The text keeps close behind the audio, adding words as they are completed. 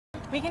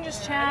We can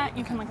just chat.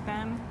 You can look at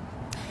them.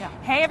 Yeah.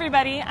 Hey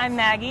everybody, I'm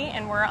Maggie,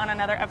 and we're on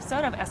another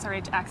episode of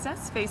SRH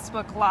Access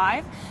Facebook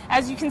Live.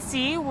 As you can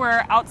see,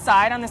 we're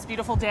outside on this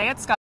beautiful day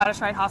at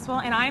Scottish Rite Hospital,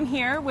 and I'm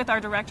here with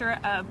our Director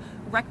of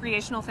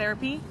Recreational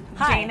Therapy,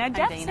 Hi, Dana I'm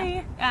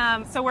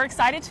Dempsey. So we're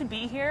excited to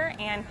be here,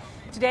 and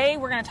today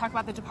we're going to talk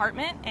about the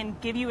department and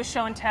give you a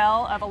show and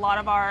tell of a lot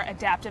of our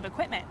adaptive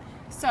equipment.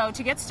 So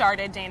to get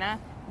started, Dana,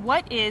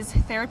 what is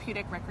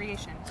therapeutic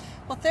recreation?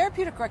 Well,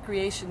 therapeutic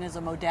recreation is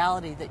a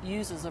modality that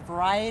uses a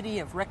variety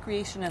of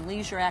recreation and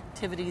leisure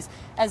activities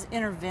as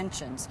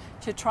interventions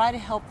to try to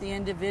help the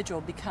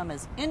individual become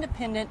as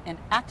independent and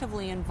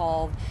actively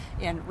involved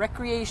in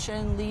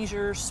recreation,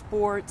 leisure,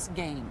 sports,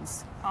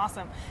 games.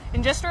 Awesome.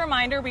 And just a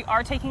reminder, we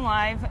are taking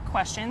live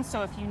questions,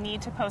 so if you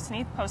need to post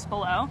any, post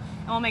below,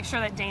 and we'll make sure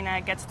that Dana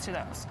gets to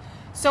those.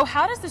 So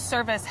how does the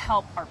service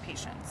help our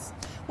patients?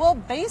 Well,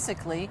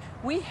 basically,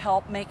 we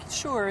help make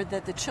sure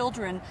that the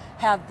children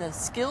have the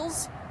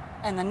skills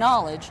and the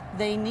knowledge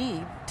they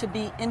need to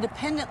be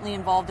independently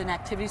involved in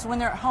activities when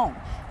they're at home.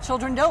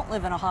 Children don't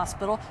live in a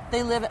hospital,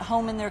 they live at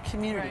home in their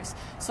communities.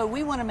 Right. So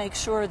we want to make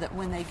sure that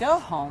when they go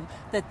home,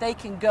 that they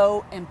can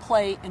go and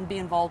play and be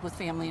involved with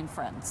family and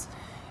friends.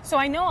 So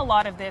I know a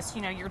lot of this,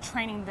 you're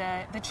training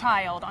the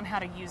child on how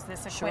to use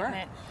this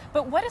equipment,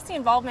 but what is the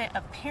involvement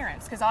of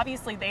parents? Because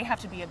obviously they have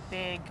to be a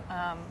big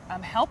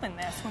help in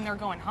this when they're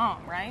going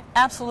home, right?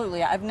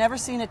 Absolutely. I've never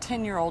seen a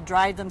 10-year-old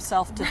drive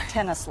themselves to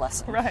tennis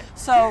lesson. Right.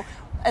 So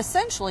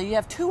essentially you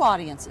have two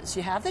audiences.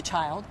 You have the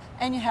child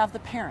and you have the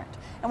parent.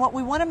 And what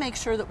we want to make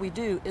sure that we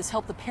do is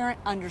help the parent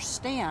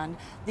understand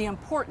the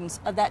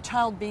importance of that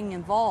child being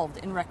involved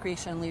in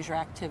recreation and leisure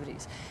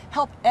activities.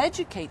 Help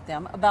educate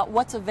them about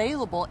what's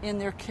available in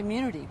their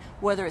community,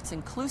 whether it's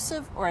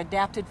inclusive or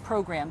adapted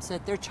programs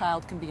that their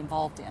child can be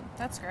involved in.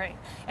 That's great.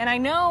 And I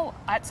know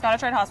at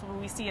Scottish Rite Hospital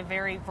we see a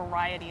very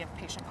variety of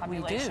patient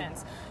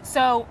populations. We do.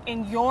 So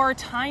in your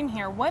time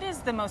here, what is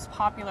the most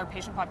popular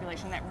patient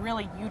population that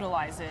really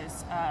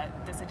utilizes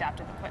this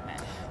adaptive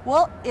equipment?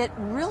 Well, it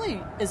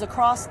really is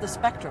across the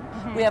spectrum.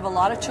 We have a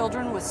lot of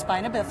children with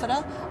spina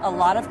bifida, a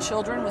lot of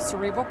children with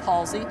cerebral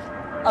palsy,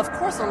 of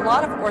course a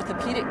lot of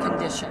orthopedic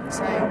conditions,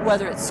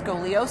 whether it's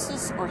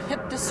scoliosis or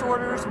hip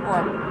disorders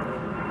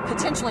or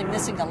potentially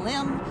missing a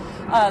limb.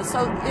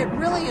 So it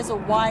really is a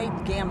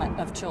wide gamut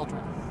of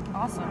children.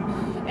 Awesome.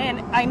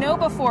 And I know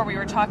before we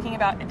were talking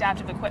about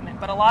adaptive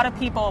equipment, but a lot of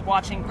people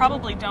watching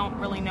probably don't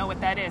really know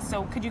what that is.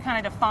 So could you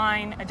kind of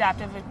define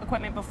adaptive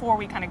equipment before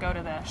we kind of go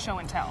to the show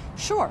and tell?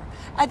 Sure.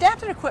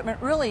 Adaptive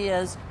equipment really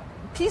is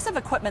a piece of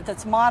equipment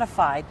that's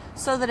modified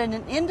so that an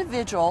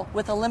individual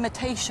with a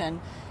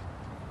limitation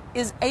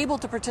is able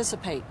to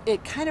participate.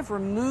 It kind of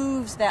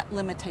removes that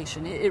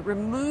limitation. It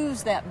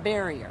removes that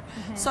barrier.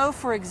 So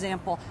for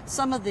example,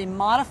 some of the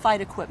modified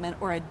equipment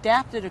or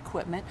adapted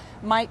equipment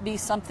might be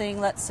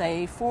something, let's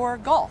say, for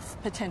golf,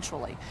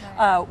 potentially,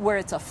 where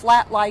it's a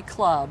flat lie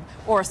club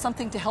or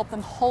something to help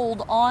them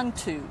hold on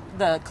to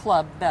the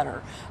club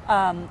better.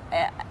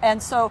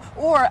 And so,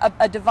 or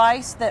a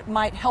device that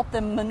might help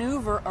them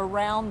maneuver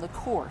around the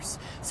course.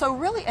 So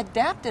really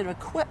adapted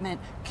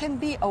equipment can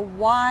be a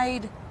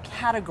wide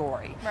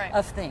category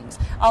of things.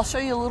 I'll show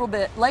you a little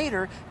bit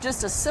later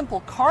just a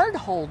simple card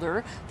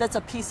holder that's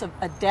a piece of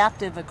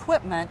adaptive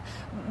equipment,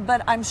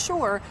 but I'm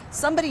sure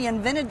somebody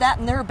invented that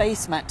in their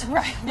basement,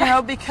 you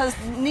know, because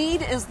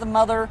need is the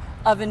mother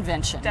of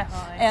invention.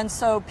 Definitely. And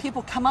so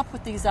people come up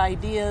with these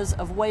ideas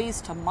of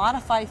ways to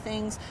modify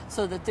things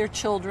so that their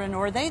children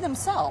or they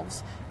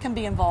themselves can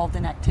be involved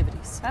in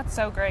activities. That's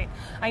so great.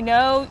 I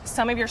know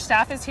some of your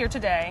staff is here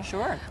today.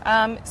 Sure.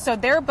 So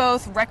they're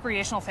both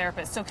recreational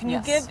therapists. So can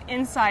you give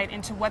insight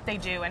into what they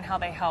do and how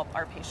they help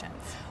our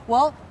patients?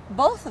 Well,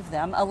 both of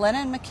them, Elena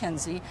and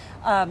Mackenzie,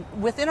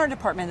 within our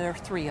department there are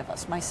three of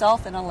us,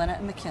 myself and Elena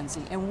and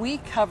Mackenzie, and we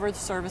cover the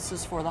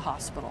services for the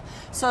hospital.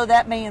 So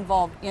that may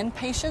involve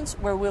inpatients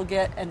where we'll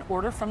get an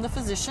order from the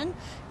physician,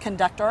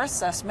 conduct our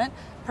assessment,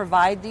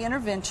 provide the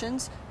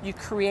interventions, you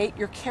create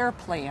your care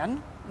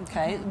plan.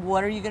 Okay,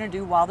 what are you going to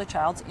do while the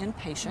child's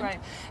inpatient?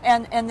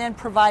 And then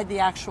provide the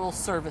actual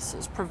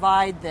services,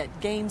 provide the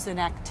games and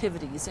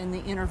activities and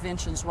the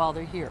interventions while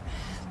they're here.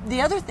 The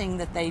other thing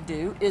that they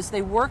do is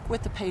they work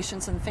with the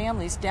patients and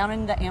families down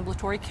in the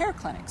ambulatory care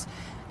clinics.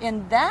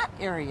 In that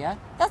area,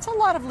 that's a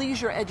lot of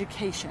leisure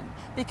education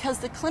because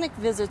the clinic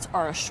visits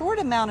are a short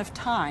amount of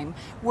time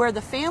where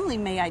the family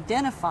may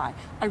identify,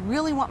 I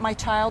really want my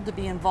child to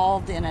be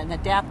involved in an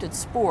adapted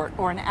sport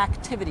or an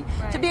activity,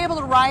 to be able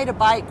to ride a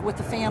bike with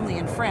the family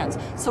and friends.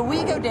 So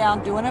we go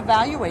down, do an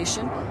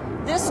evaluation.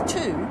 This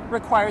too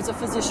requires a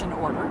physician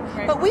order,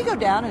 but we go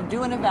down and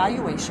do an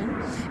evaluation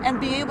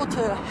and be able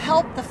to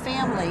help the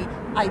family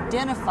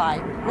identify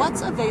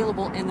what's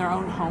available in their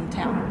own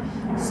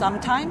hometown.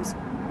 Sometimes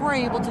we're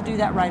able to do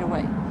that right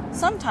away.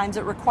 sometimes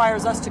it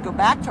requires us to go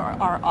back to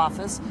our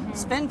office,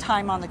 spend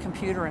time on the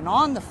computer and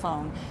on the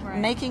phone,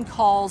 making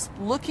calls,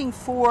 looking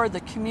for the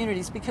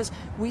communities, because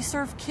we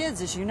serve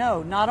kids, as you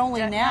know, not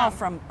only now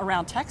from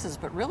around Texas,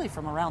 but really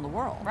from around the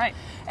world. Right.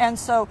 And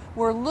so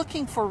we're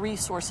looking for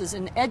resources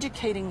and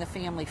educating the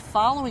family,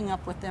 following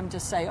up with them to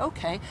say,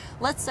 okay,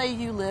 let's say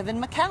you live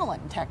in McAllen,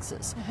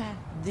 Texas.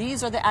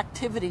 These are the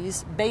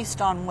activities based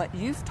on what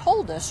you've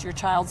told us your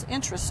child's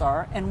interests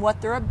are and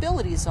what their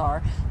abilities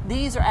are.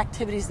 These are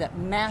activities that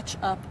match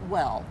up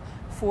well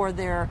for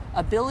their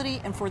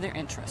ability and for their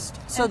interest,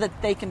 so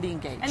that they can be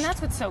engaged. And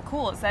that's what's so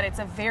cool, is that it's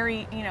a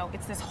very,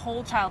 it's this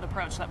whole child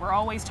approach that we're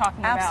always talking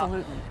about.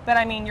 Absolutely. But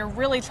I mean, you're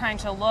really trying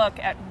to look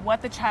at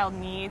what the child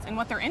needs and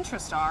what their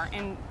interests are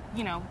and,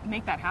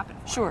 make that happen.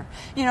 Sure.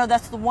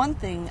 That's the one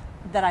thing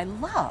that I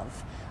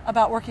love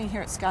about working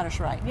here at Scottish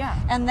Rite. Yeah.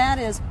 And that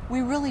is,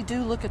 we really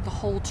do look at the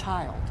whole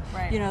child.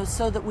 Right.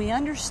 So that we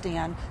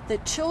understand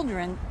that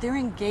children, they're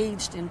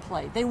engaged in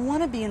play. They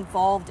want to be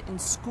involved in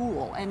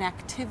school and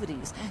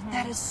activities.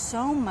 That is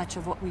so much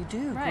of what we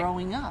do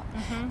growing up.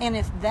 And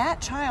if that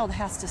child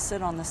has to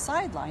sit on the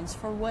sidelines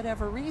for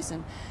whatever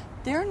reason,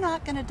 they're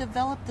not going to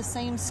develop the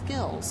same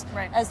skills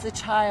as the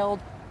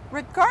child,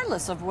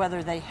 regardless of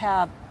whether they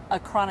have a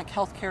chronic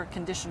health care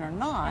condition or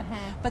not,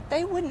 but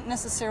they wouldn't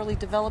necessarily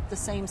develop the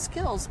same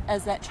skills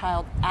as that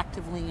child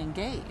actively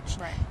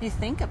engaged. Right. You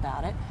think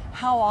about it,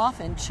 how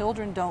often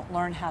children don't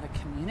learn how to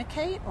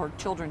communicate, or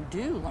children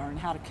do learn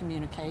how to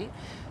communicate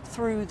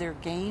through their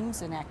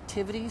games and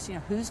activities.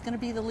 Who's going to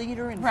be the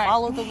leader and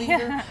follow the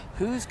leader,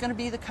 who's going to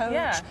be the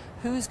coach,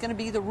 who's going to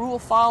be the rule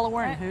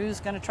follower, and who's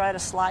going to try to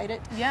slide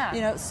it.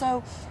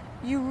 So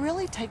you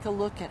really take a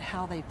look at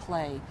how they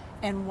play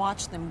and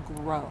watch them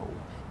grow.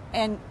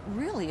 And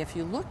really, if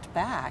you looked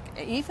back,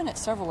 even at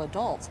several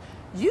adults,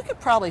 you could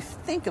probably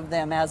think of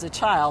them as a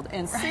child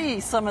and see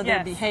some of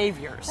their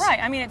behaviors. Right.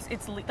 I mean,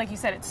 it's like you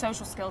said, it's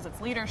social skills, it's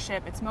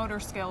leadership, it's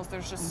motor skills.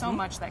 There's just so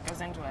much that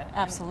goes into it.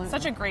 Absolutely. And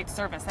such a great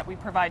service that we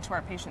provide to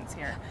our patients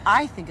here.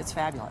 I think it's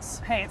fabulous.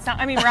 Hey, it's not,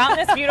 we're out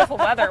in this beautiful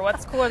weather.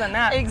 What's cooler than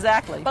that?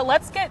 Exactly. But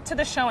let's get to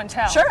the show and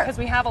tell. Sure. Because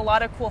we have a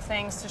lot of cool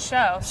things to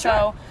show.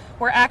 So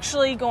we're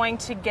actually going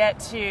to get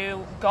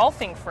to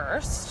golfing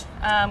first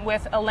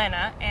with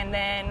Elena, and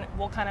then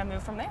we'll kind of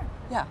move from there.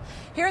 Yeah.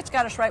 Here at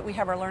Scottish Rite, we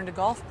have our Learn to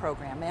Golf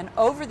program, and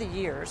over the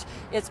years,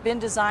 it's been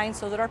designed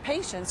so that our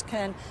patients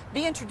can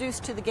be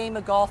introduced to the game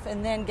of golf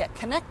and then get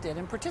connected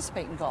and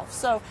participate in golf.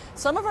 So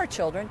some of our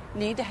children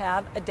need to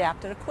have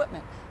adapted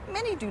equipment.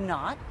 Many do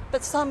not,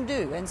 but some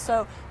do. And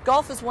so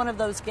golf is one of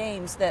those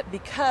games that,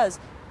 because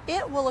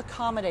it will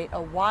accommodate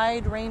a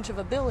wide range of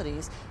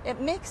abilities, it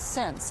makes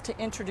sense to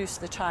introduce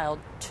the child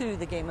to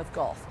the game of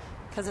golf,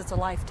 because it's a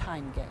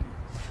lifetime game.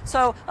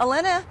 So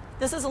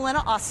this is Elena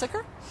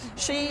Ossiker.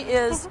 She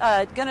is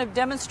going to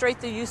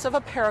demonstrate the use of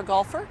a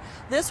paragolfer.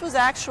 This was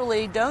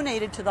actually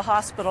donated to the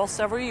hospital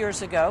several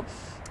years ago,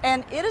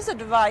 and it is a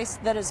device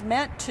that is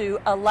meant to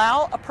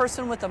allow a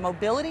person with a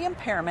mobility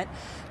impairment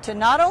to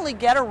not only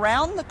get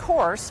around the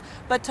course,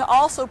 but to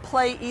also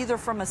play either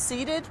from a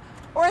seated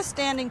or a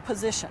standing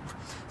position.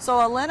 So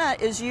Elena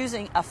is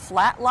using a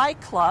flat lie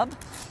club.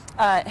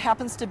 It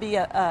happens to be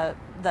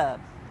the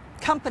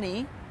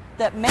company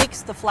that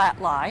makes the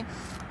flat lie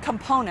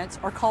components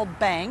are called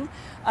Bang.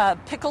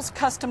 Pickles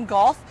Custom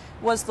Golf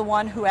was the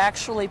one who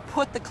actually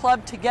put the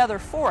club together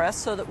for us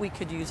so that we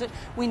could use it.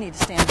 We need to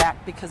stand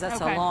back because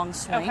that's a long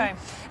swing.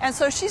 And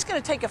so she's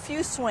going to take a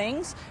few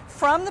swings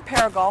from the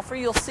paragolfer.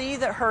 You'll see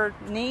that her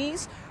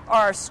knees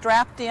are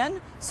strapped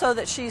in so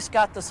that she's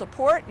got the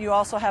support. You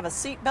also have a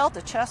seat belt,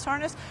 a chest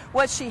harness.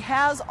 What she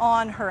has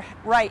on her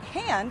right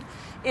hand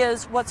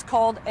is what's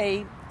called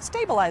a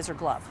stabilizer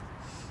glove.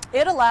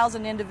 It allows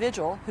an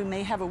individual who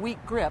may have a weak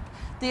grip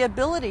the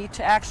ability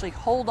to actually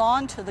hold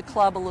on to the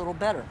club a little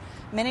better.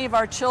 Many of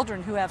our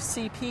children who have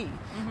CP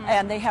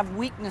and they have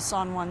weakness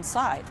on one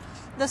side,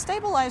 the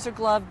stabilizer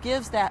glove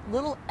gives that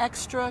little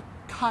extra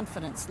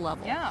confidence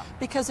level.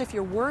 Because if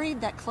you're worried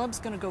that club's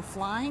going to go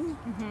flying,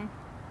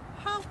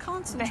 how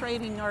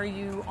concentrating are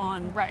you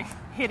on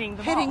hitting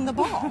the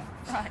ball?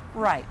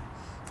 Right.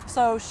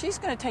 So she's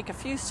going to take a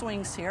few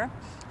swings here.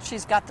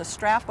 She's got the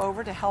strap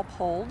over to help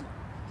hold.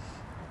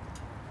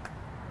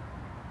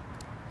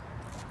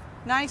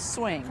 Nice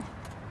swing.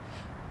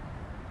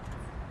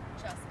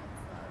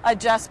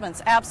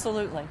 Adjustments,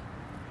 absolutely.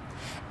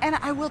 And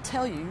I will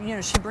tell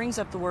you, she brings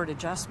up the word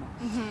adjustment.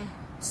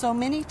 So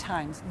many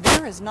times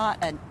there is not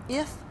an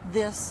if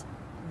this,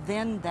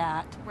 then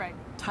that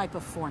type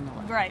of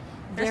formula.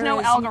 There's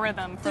no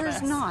algorithm for this.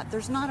 There's not.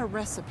 There's not a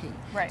recipe.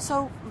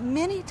 So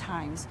many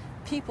times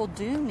people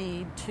do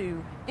need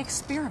to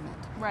experiment,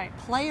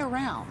 play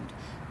around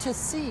to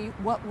see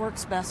what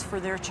works best for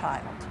their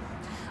child.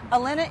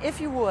 Elena, if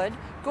you would,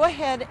 go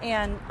ahead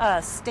and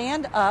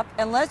stand up,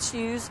 and let's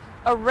use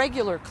a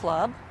regular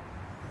club.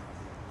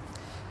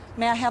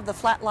 May I have the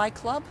flat lie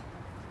club?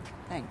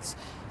 Thanks.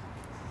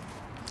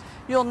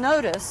 You'll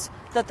notice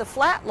that the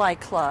flat lie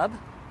club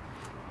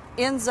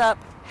ends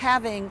up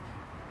having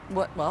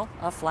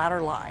a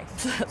flatter lie.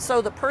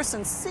 So the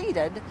person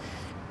seated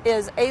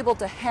is able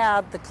to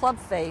have the club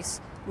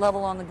face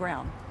level on the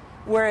ground,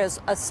 whereas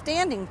a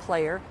standing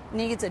player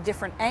needs a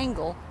different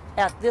angle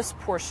at this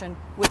portion,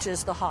 which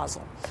is the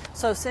hosel.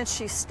 So since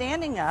she's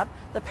standing up,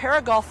 the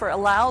para-golfer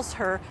allows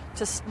her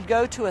to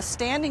go to a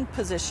standing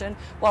position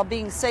while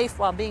being safe,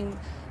 while being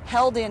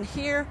held in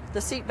here,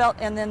 the seat belt,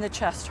 and then the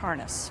chest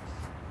harness.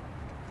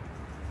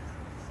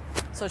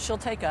 So she'll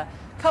take a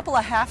couple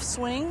of half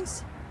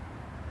swings.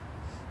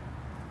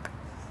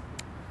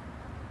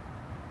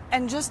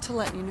 And just to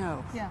let you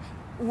know,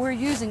 we're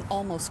using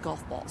almost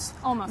golf balls.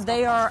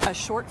 They are a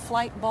short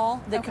flight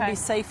ball that can be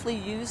safely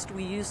used.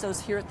 We use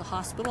those here at the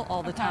hospital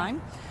all the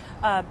time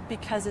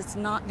because it's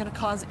not going to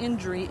cause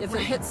injury if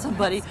it hits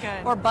somebody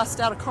or bust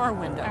out a car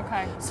window.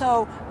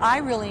 So I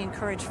really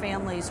encourage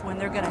families when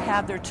they're going to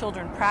have their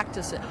children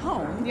practice at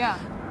home,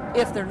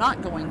 if they're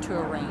not going to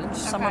a range,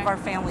 some of our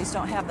families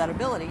don't have that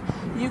ability,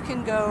 you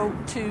can go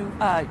to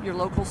your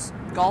local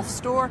golf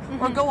store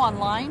or go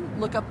online,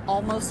 look up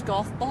Almost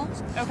Golf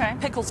Balls.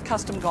 Pickles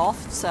Custom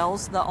Golf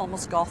sells the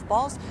Almost Golf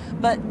Balls,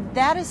 but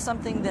that is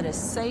something that is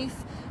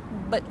safe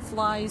but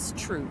flies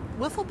true.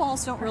 Wiffle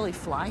balls don't really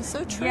fly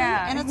so true,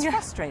 and it's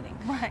frustrating.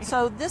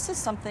 So this is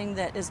something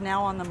that is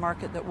now on the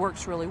market that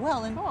works really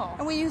well,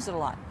 and we use it a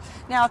lot.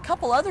 Now, a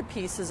couple other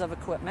pieces of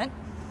equipment.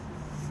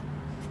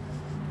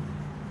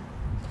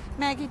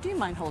 Maggie, do you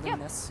mind holding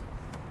this?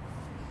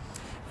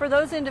 For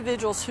those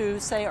individuals who,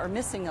 say, are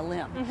missing a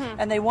limb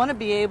and they want to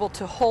be able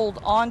to hold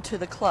on to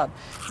the club,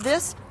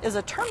 this is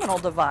a terminal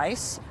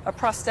device, a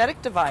prosthetic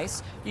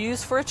device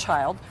used for a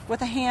child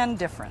with a hand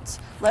difference.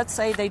 Let's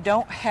say they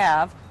don't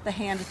have the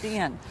hand at the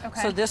end.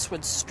 So this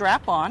would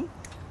strap on,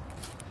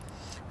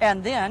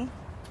 and then, do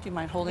you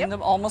mind holding the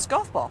Almost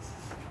Golf Ball?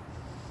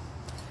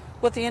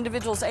 What the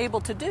individual is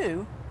able to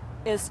do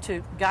is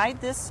to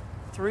guide this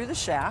through the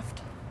shaft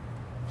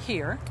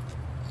here,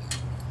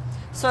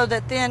 so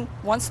that then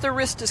once their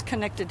wrist is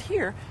connected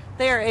here,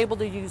 they are able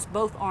to use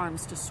both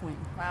arms to swing.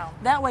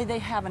 That way they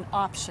have an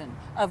option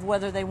of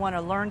whether they want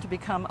to learn to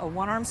become a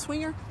one-arm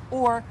swinger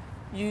or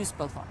use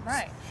both arms.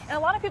 And a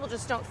lot of people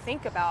just don't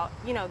think about,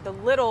 you know, the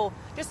little,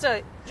 just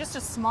a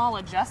small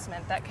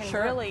adjustment that can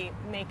really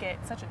make it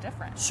such a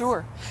difference.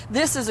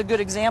 This is a good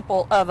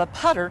example of a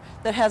putter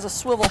that has a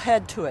swivel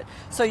head to it.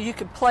 So you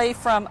could play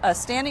from a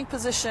standing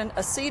position,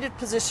 a seated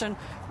position,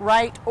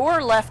 right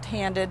or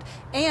left-handed,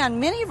 and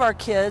many of our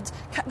kids,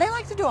 they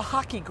like to do a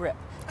hockey grip,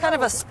 kind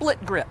of a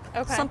split grip,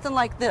 something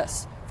like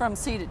this, from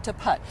seated to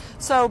putt.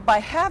 So by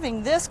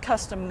having this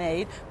custom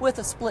made with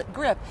a split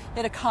grip,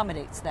 it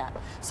accommodates that.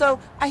 So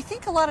I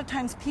think a lot of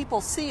times people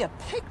see a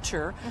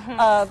picture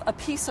of a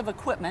piece of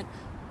equipment,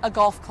 a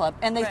golf club,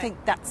 and they think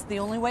that's the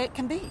only way it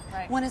can be,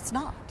 when it's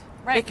not.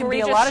 It can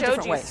be a lot of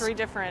different ways.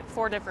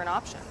 Four different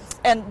options.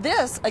 And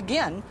this,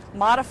 again,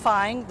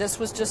 modifying, this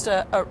was just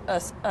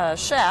a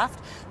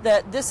shaft,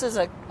 that this is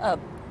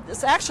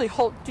this actually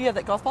hold, do you have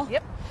that golf ball?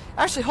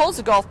 Actually holds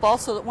the golf ball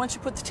so that once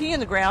you put the tee in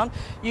the ground,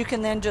 you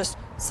can then just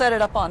set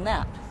it up on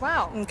that.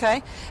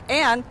 Okay?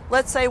 And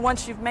let's say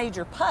once you've made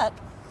your putt,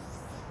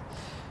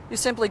 you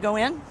simply go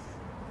in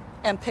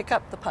and pick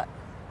up the putt.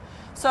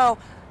 So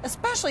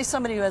especially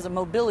somebody who has a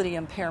mobility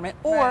impairment,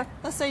 or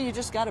let's say you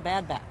just got a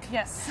bad back.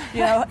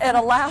 You know, it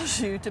allows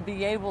you to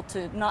be able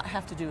to not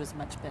have to do as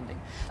much bending.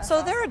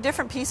 So there are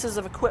different pieces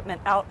of equipment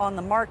out on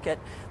the market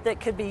that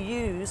could be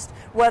used,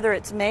 whether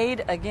it's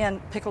made,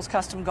 again, Pickles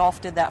Custom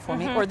Golf did that for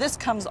me, or this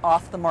comes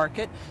off the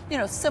market, you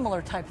know,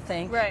 similar type of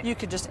thing. You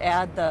could just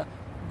add the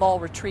ball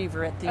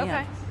retriever at the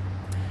end.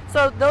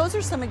 So those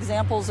are some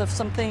examples of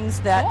some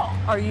things that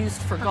are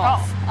used for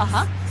golf.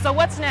 So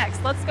what's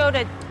next? Let's go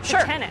to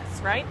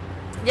tennis, right?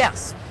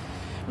 Yes.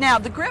 Now,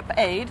 the grip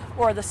aid,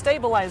 or the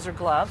stabilizer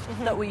glove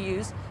that we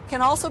use,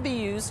 can also be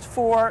used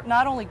for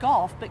not only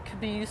golf, but could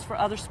be used for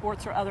other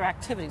sports or other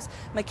activities.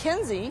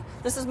 Mackenzie,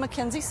 this is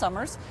Mackenzie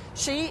Summers.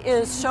 She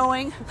is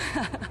showing,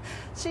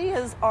 she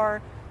is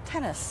our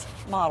tennis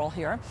model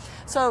here.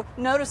 So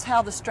notice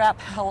how the strap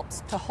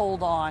helps to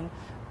hold on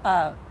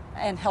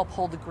and help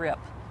hold the grip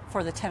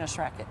for the tennis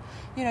racket.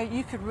 You know,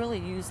 you could really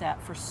use that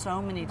for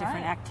so many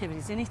different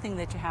activities, anything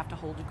that you have to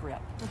hold a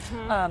grip.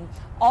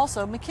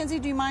 Also, Mackenzie,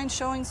 do you mind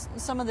showing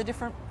some of the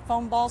different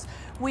foam balls?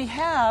 We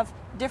have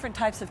different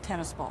types of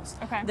tennis balls.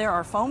 There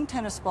are foam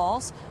tennis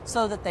balls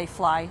so that they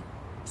fly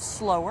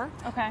slower.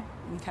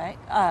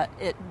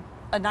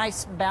 A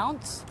nice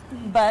bounce,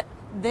 but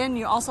then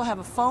you also have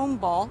a foam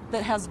ball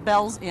that has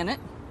bells in it.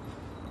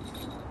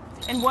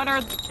 And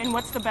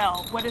what's the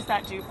bell? What does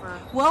that do for?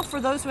 Well, for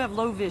those who have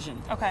low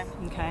vision.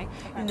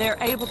 They're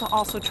able to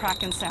also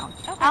track in sound.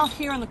 Out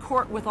here on the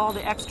court with all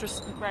the extra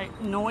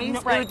noise,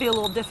 it would be a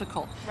little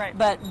difficult.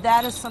 But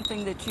that is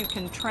something that you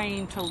can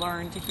train to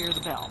learn to hear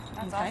the bell.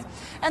 Awesome.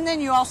 And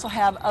then you also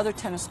have other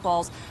tennis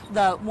balls.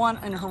 The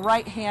one in her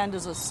right hand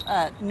is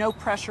a no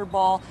pressure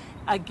ball.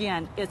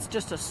 Again, it's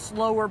just a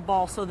slower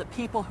ball so that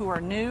people who are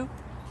new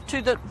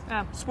to the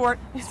sport,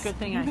 it's a good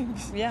thing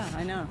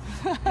I know.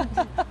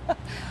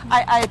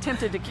 I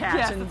attempted to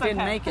catch and didn't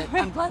make it.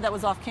 I'm glad that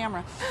was off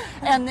camera.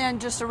 And then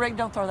just a rig,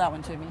 don't throw that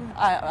one to me.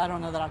 I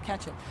don't know that I'll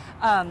catch it.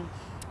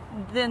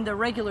 than the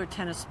regular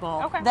tennis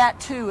ball. Okay. That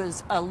too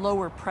is a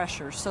lower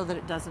pressure so that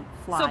it doesn't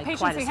fly So quite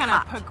patients as can kind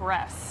hot. of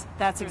progress.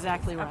 That's through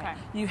exactly these. right.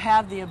 Okay. You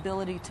have the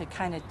ability to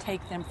kind of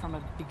take them from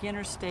a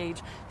beginner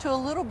stage to a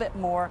little bit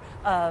more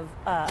of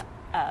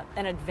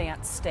an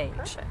advanced stage.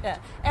 Perfect. Yeah.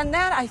 And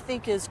that, I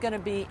think, is going to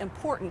be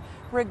important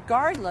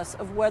regardless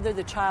of whether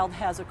the child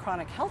has a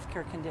chronic health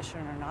care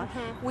condition or not.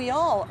 We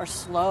all are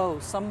slow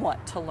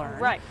somewhat to learn.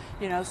 Right.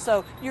 You know,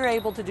 so you're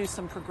able to do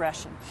some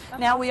progression.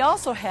 Now, we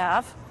also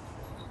have,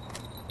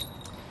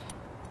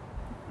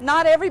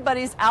 not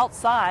everybody's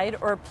outside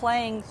or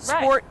playing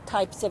sport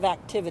types of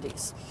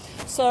activities.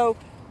 So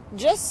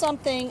just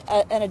something,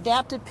 an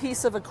adapted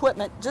piece of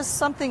equipment, just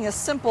something as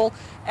simple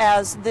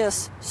as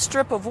this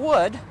strip of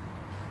wood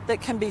that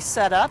can be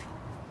set up.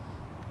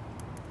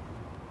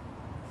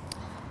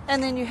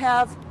 And then you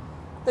have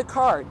the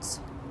cards.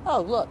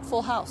 Oh, look,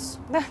 full house.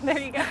 There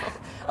you go.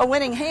 A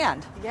winning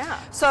hand. Yeah.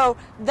 So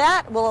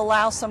that will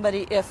allow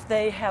somebody, if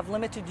they have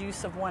limited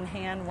use of one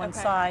hand, one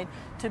side,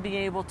 to be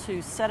able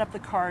to set up the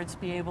cards,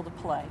 be able to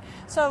play.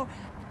 So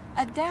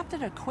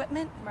adapted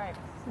equipment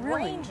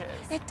really ranges.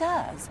 It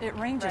does. It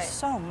ranges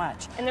so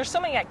much. And there's so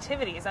many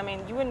activities. I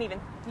mean,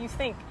 you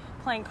think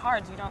playing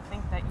cards, you don't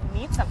think that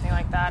you need something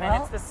like that. Well,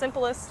 and it's the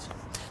simplest.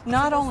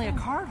 Not only a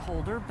card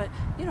holder, but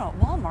you know, at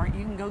Walmart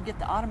you can go get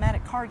the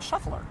automatic card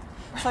shuffler.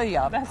 So you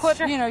put,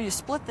 you know, you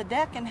split the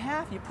deck in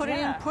half, you put it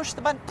in, push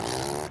the button,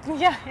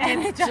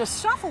 and it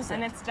just shuffles it.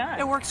 And it's done.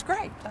 It works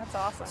great. That's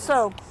awesome.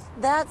 So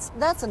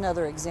that's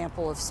another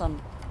example of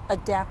some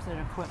adapted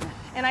equipment.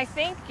 And I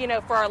think, you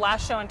know, for our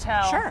last show and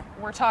tell,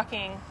 we're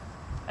talking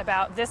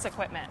about this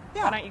equipment.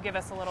 Yeah. Why don't you give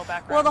us a little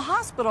background? Well, the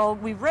hospital,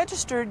 we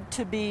registered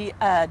to be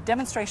a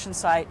demonstration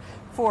site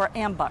for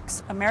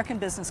AMBUCs, American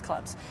Business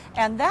Clubs.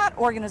 And that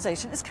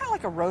organization is kind of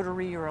like a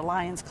Rotary or a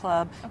Lions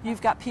Club.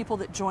 You've got people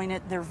that join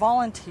it, they're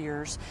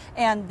volunteers,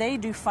 and they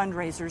do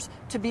fundraisers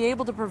to be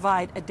able to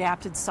provide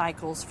adapted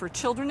cycles for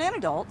children and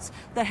adults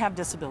that have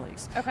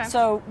disabilities. Okay.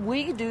 So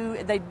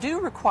they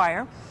do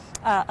require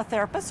a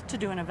therapist to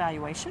do an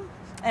evaluation.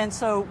 And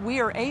so we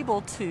are able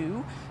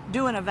to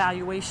do an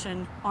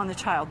evaluation on the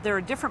child. There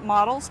are different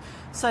models,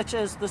 such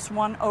as this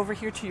one over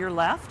here to your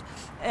left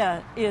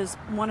is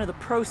one of the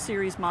Pro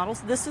Series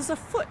models. This is a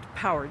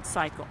foot-powered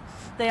cycle.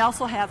 They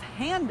also have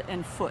hand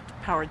and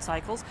foot-powered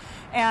cycles.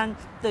 And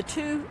the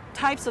two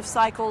types of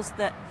cycles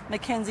that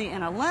Mackenzie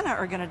and Elena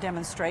are going to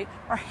demonstrate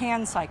are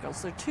hand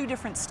cycles. They're two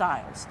different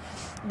styles.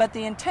 But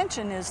the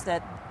intention is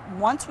that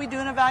once we do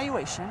an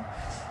evaluation,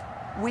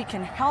 we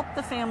can help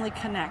the family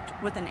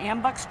connect with an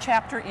AMBUCS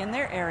chapter in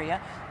their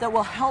area that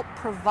will help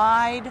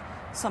provide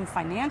some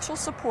financial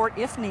support,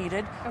 if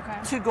needed,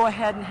 to go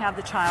ahead and have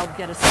the child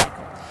get a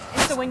cycle.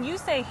 And so when you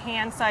say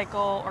hand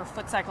cycle or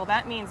foot cycle,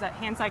 that means that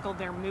hand cycle,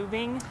 they're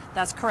moving.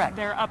 That's correct.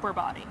 Their upper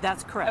body.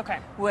 That's correct. Okay.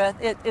 With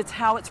it's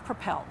how it's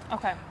propelled.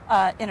 Okay.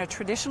 In a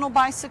traditional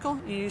bicycle,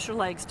 you use your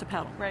legs to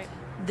pedal. Right.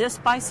 This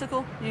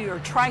bicycle, or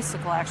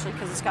tricycle actually,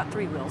 because it's got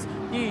 3 wheels,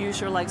 you use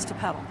your legs to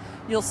pedal.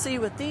 You'll see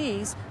with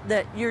these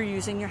that you're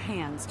using your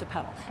hands to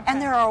pedal.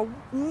 And there are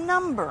a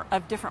number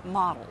of different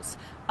models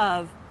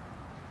of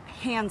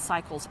hand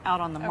cycles out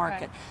on the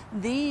market.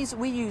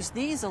 We use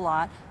these a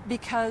lot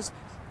because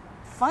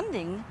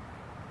funding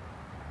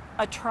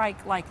a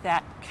trike like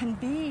that can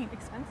be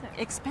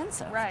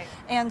expensive. Right.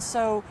 And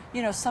so,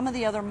 you know, some of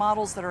the other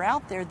models that are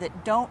out there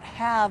that don't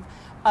have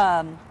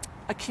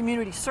a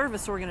community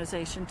service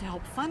organization to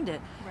help fund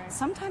it,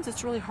 sometimes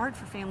it's really hard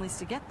for families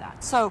to get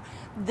that. So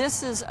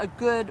this is a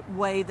good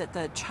way that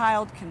the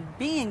child can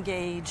be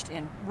engaged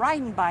in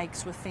riding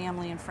bikes with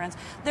family and friends.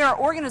 There are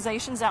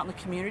organizations out in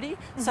the community,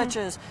 such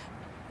as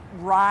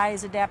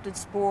Rise Adapted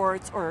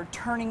Sports or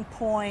Turning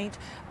Point,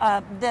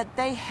 that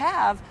they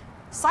have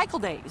cycle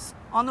days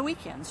on the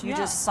weekends. You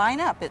just sign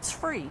up, it's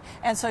free.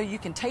 And so you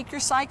can take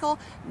your cycle,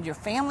 your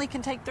family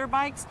can take their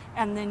bikes,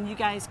 and then you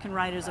guys can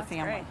ride as a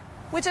family. Great.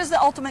 Which is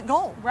the ultimate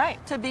goal,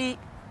 right? To be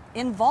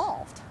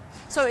involved.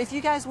 So if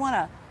you guys want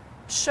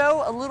to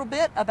show a little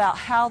bit about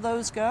how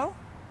those go.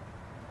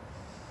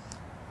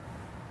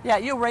 Yeah,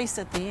 you'll race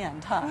at the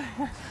end, huh?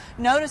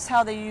 Notice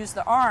how they use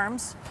the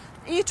arms.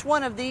 Each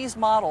one of these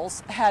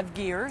models have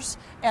gears,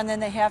 and then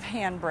they have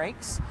hand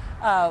brakes.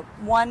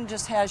 One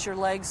just has your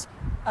legs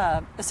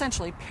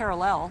essentially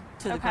parallel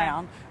to the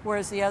ground,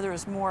 whereas the other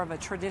is more of a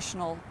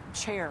traditional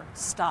chair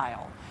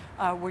style,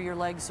 where your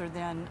legs are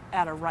then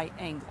at a right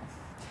angle.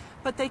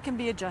 But they can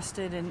be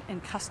adjusted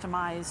and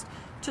customized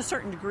to a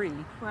certain degree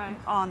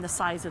on the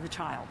size of the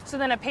child. So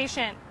then a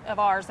patient of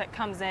ours that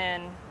comes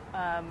in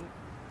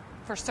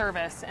for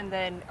service, and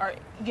then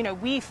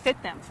we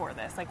fit them for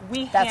this. Like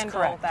we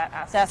handle that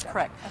aspect. That's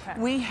correct. Okay.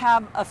 We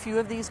have a few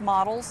of these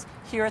models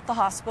here at the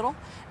hospital,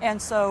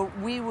 and so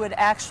we would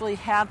actually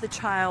have the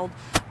child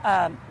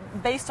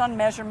based on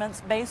measurements,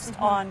 based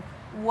on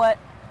what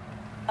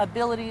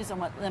abilities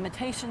and what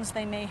limitations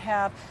they may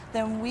have,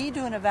 then we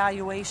do an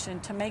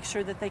evaluation to make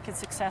sure that they can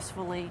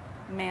successfully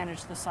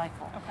manage the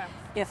cycle. Okay.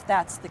 If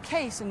that's the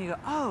case and you go,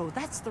 oh,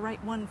 that's the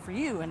right one for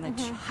you, and the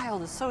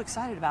child is so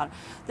excited about it,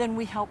 then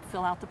we help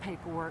fill out the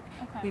paperwork.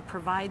 Okay. We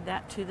provide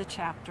that to the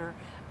chapter,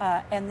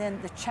 and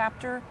then the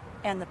chapter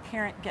and the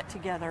parent get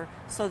together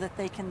so that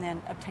they can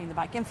then obtain the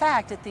bike. In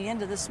fact, at the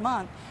end of this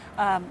month,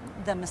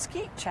 the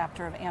Mesquite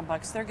chapter of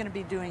AMBUCS, they're going to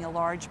be doing a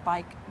large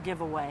bike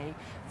giveaway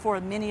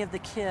for many of the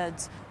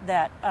kids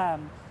that are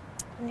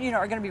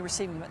going to be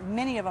receiving them.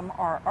 Many of them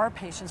are our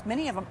patients.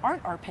 Many of them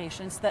aren't our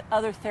patients that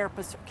other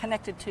therapists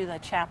connected to the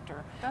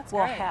chapter will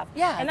great. have.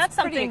 Yeah, and that's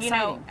pretty something,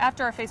 exciting.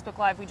 after our Facebook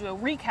Live, we do a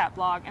recap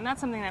blog, and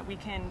that's something that we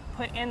can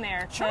put in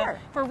there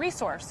for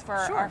resource for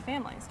our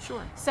families.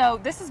 Sure. So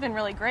this has been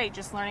really great,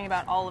 just learning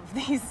about all of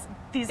these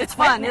It's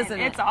fun, equipment. isn't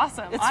it? It's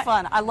awesome. It's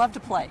fun. I love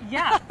to play.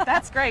 Yeah,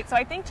 that's great. So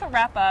I think to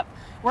wrap up,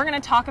 we're going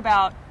to talk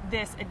about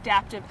this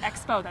Adaptive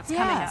Expo that's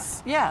coming up.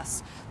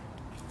 Yes.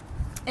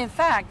 In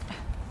fact,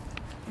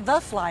 the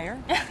flyer,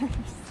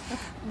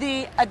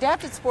 the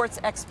Adapted Sports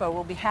Expo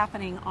will be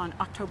happening on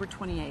October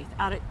 28th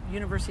out at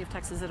University of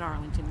Texas at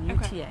Arlington,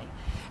 UTA. Okay.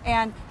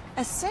 And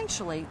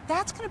essentially,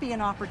 that's going to be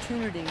an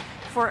opportunity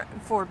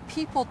for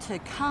people to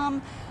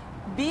come,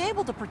 be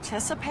able to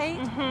participate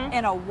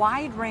in a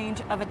wide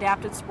range of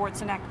adapted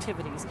sports and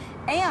activities.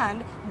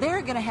 And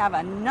they're going to have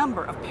a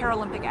number of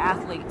Paralympic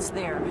athletes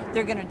there.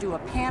 They're going to do a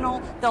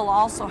panel. They'll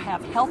also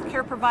have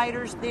healthcare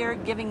providers there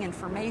giving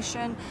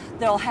information.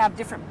 They'll have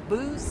different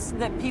booths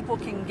that people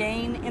can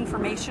gain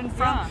information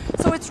from. Yeah.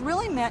 So it's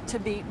really meant to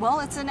be, well,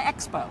 it's an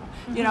expo.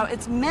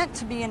 It's meant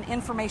to be an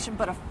information,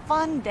 but a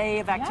fun day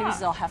of activities. Yeah.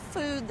 They'll have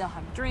food, they'll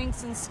have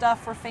drinks and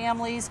stuff for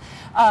families.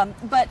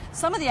 But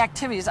some of the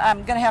activities,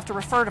 I'm going to have to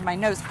refer to my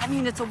notes. I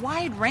mean, it's a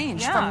wide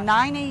range from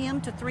 9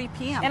 a.m. to 3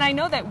 p.m. And I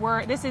know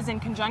that this is in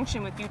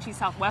conjunction with UT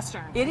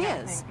Southwestern. It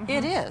is.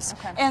 It is.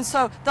 Okay. And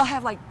so they'll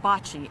have like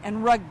bocce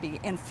and rugby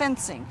and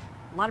fencing.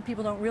 A lot of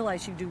people don't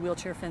realize you do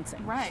wheelchair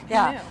fencing. Right.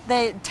 Yeah.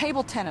 They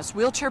table tennis,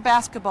 wheelchair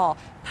basketball,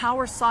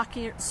 power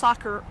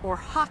soccer or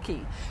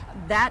hockey.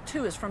 That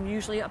too is from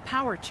usually a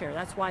power chair.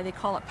 That's why they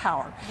call it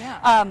power.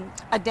 Yeah.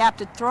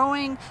 Adapted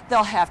throwing.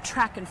 They'll have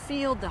track and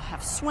field. They'll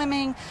have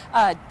swimming,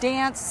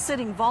 dance,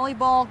 sitting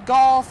volleyball,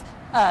 golf,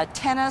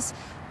 tennis,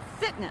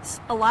 fitness.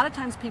 A lot of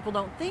times people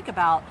don't think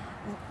about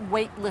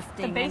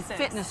weightlifting and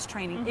fitness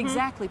training.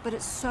 Exactly, but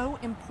it's so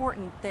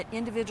important that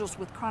individuals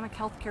with chronic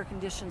health care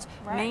conditions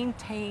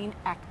maintain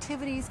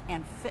activities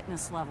and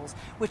fitness levels,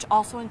 which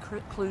also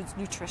includes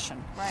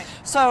nutrition. Right.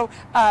 So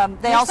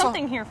There's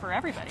something here for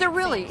everybody. There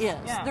really is.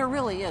 Yeah. There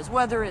really is.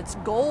 Whether it's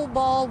goal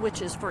ball,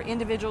 which is for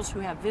individuals who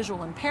have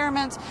visual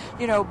impairments,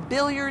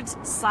 billiards,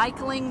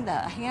 cycling, the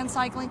hand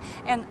cycling,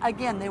 and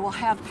again, they will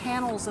have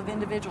panels of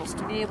individuals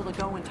to be able to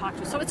go and talk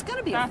to. So it's going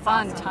to be a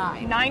fun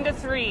time. 9 to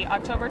 3,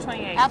 October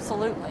 28th.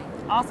 Absolutely.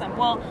 Awesome.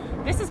 Well,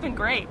 this has been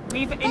great.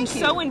 We've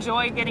so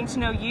enjoyed getting to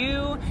know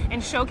you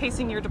and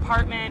showcasing your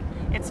department.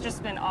 It's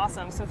just been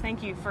awesome. So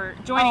thank you for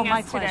joining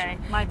us today.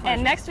 My pleasure.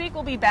 And next week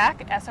we'll be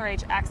back.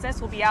 SRH Access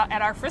will be out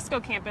at our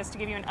Frisco campus to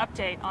give you an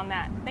update on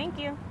that. Thank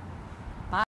you.